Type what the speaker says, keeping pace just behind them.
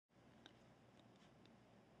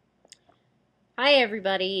Hi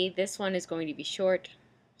everybody, this one is going to be short,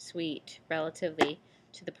 sweet, relatively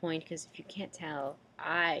to the point because if you can't tell,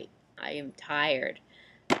 I am tired.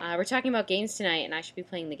 We're talking about games tonight and I should be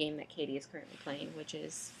playing the game that Katie is currently playing, which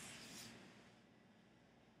is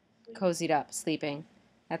cozied up, sleeping.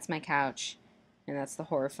 That's my couch and that's the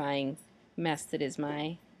horrifying mess that is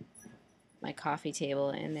my coffee table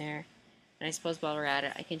in there. And I suppose while we're at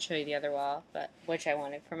it, I can show you the other wall, which I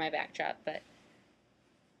wanted for my backdrop, but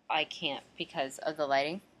I can't because of the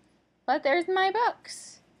lighting. But there's my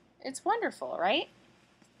books. It's wonderful, right?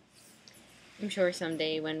 I'm sure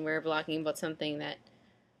someday when we're vlogging about something that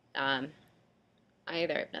I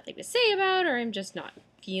either have nothing to say about or I'm just not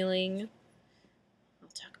feeling, I'll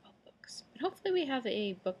talk about books. But hopefully we have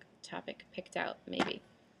a book topic picked out, maybe.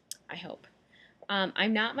 I hope.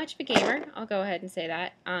 I'm not much of a gamer. I'll go ahead and say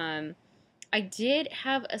that. I did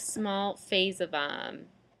have a small phase of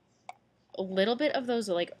a little bit of those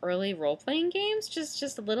like early role-playing games,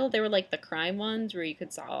 just a little. They were like the crime ones where you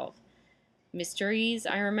could solve mysteries.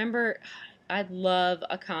 I remember, I'd love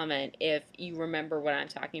a comment if you remember what I'm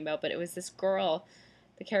talking about, but it was this girl,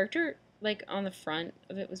 the character like on the front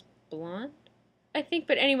of it was blonde, I think,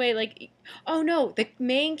 but anyway, like, oh no, the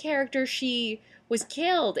main character, she was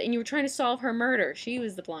killed and you were trying to solve her murder. She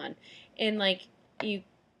was the blonde, and like you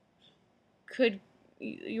could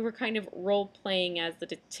you were kind of role-playing as the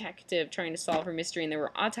detective trying to solve her mystery, and there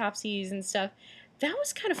were autopsies and stuff. That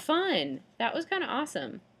was kind of fun. That was kind of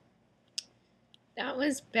awesome. That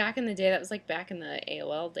was back in the day. That was like back in the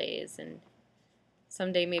AOL days, and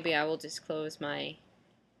someday maybe I will disclose my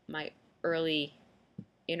early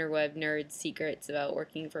interweb nerd secrets about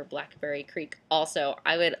working for Blackberry Creek. Also,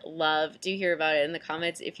 I would love to hear about it in the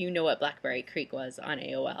comments if you know what Blackberry Creek was on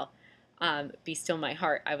AOL. Be still my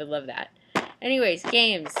heart. I would love that. Anyways,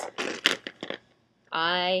 games.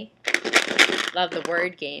 I love the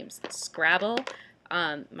word games. Scrabble.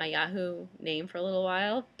 My Yahoo name for a little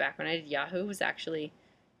while, back when I did Yahoo, was actually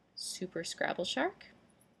Super Scrabble Shark.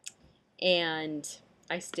 And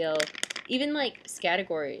I still, even like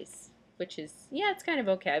categories, which is, yeah, it's kind of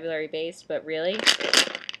vocabulary based, but really,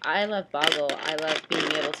 I love Boggle. I love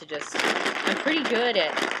being able to just, I'm pretty good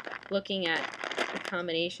at looking at the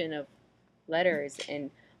combination of letters,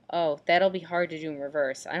 and oh, that'll be hard to do in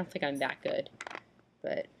reverse. I don't think I'm that good,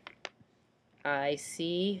 but I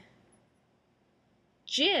see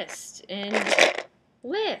gist and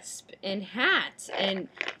lisp and hat and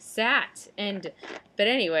sat, and but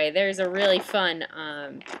anyway, there's a really fun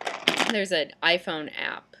there's an iPhone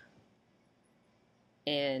app,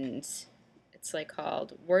 and it's like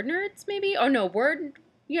called Word Nerds, maybe. Oh no, Word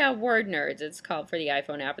Nerds it's called for the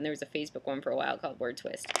iPhone app, and there was a Facebook one for a while called Word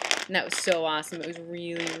Twist, and that was so awesome. It was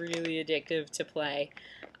really addictive to play.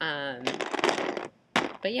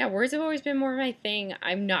 But yeah, words have always been more my thing.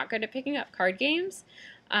 I'm not good at picking up card games.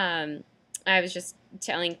 I was just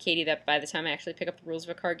telling Katie that by the time I actually pick up the rules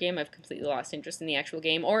of a card game, I've completely lost interest in the actual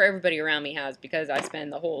game, or everybody around me has, because I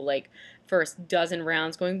spend the whole like first dozen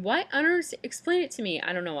rounds going, "What on earth? Explain it to me."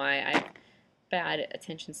 I don't know why. I have bad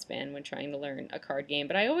attention span when trying to learn a card game,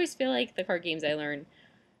 but I always feel like the card games I learn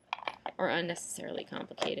are unnecessarily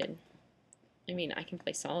complicated. I mean, I can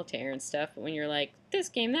play solitaire and stuff, but when you're like, this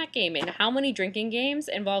game, that game, and how many drinking games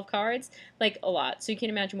involve cards? Like, a lot. So you can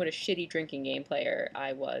imagine what a shitty drinking game player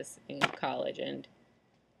I was in college and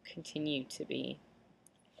continue to be.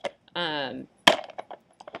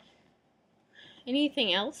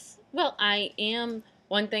 Anything else? Well,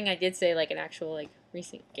 one thing I did say, like, an actual, like,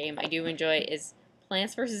 recent game I do enjoy is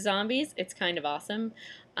Plants vs. Zombies. It's kind of awesome.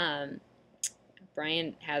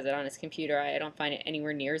 Brian has it on his computer. I don't find it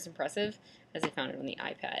anywhere near as impressive as I found it on the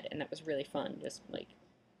iPad, and that was really fun, just like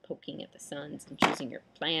poking at the suns and choosing your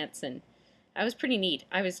plants, and that was pretty neat.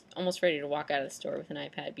 I was almost ready to walk out of the store with an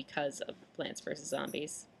iPad because of Plants vs.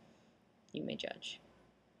 Zombies. You may judge.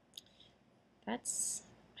 I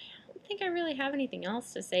don't think I really have anything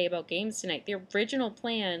else to say about games tonight. The original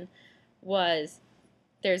plan was,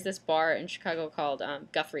 there's this bar in Chicago called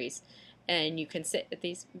Guthries, and you can sit at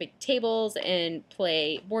these big tables and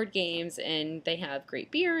play board games, and they have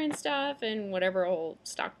great beer and stuff and whatever, old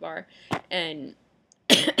stock bar, and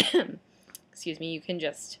excuse me, you can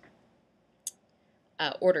just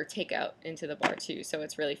order takeout into the bar too, so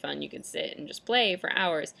it's really fun. You can sit and just play for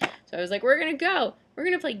hours. So I was like, we're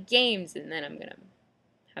gonna play games, and then I'm gonna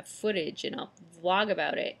have footage and I'll vlog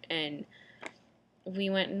about it. And we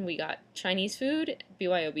went and we got Chinese food,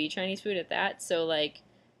 BYOB Chinese food at that, so like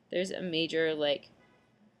there's a major like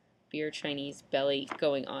beer Chinese belly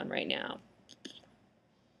going on right now.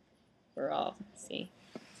 We're all, see,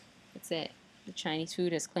 that's it. The Chinese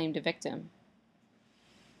food has claimed a victim.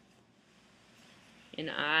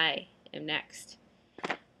 And I am next.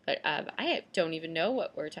 But I don't even know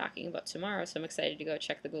what we're talking about tomorrow, so I'm excited to go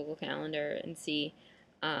check the Google Calendar and see.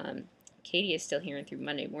 Katie is still here and through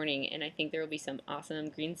Monday morning, and I think there will be some awesome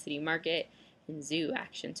Green City Market and Zoo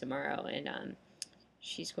action tomorrow, and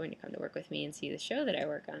she's going to come to work with me and see the show that I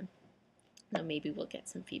work on. So maybe we'll get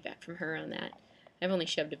some feedback from her on that. I've only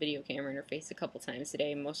shoved a video camera in her face a couple times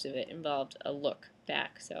today. Most of it involved a look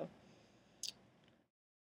back, so.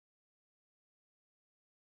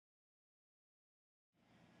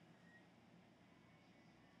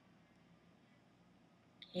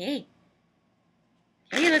 Hey.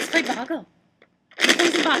 Hey, let's play Boggle. Wanna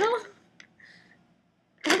play some Boggle?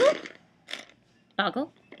 Boggle?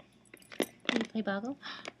 Boggle? Wanna play Boggle?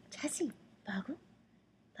 Tessie, Boggle?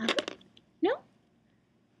 Boggle? No?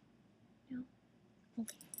 No.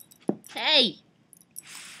 Okay. Hey!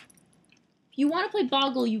 If you want to play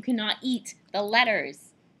Boggle, you cannot eat the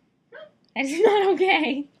letters. That is not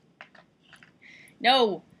okay.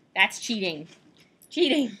 No, that's cheating.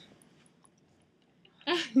 Cheating.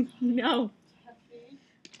 No.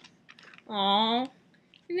 Aw.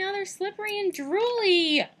 Now they're slippery and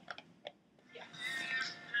drooly.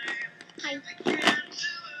 Hi.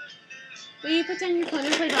 Will you put down your phone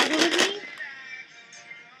and play Boggle with me?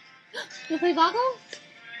 You'll play Boggle?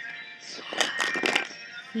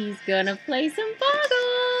 He's gonna play some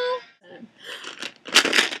Boggle.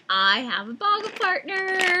 I have a Boggle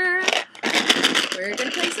partner. We're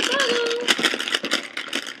gonna play some Boggle.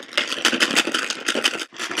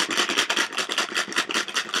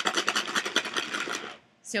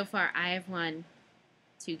 So far, I have won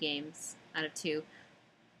 2 games out of 2.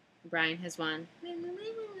 Brian has won.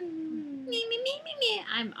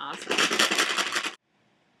 I'm awesome. Of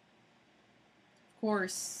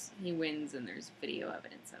course, he wins and there's video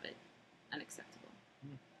evidence of it. Unacceptable.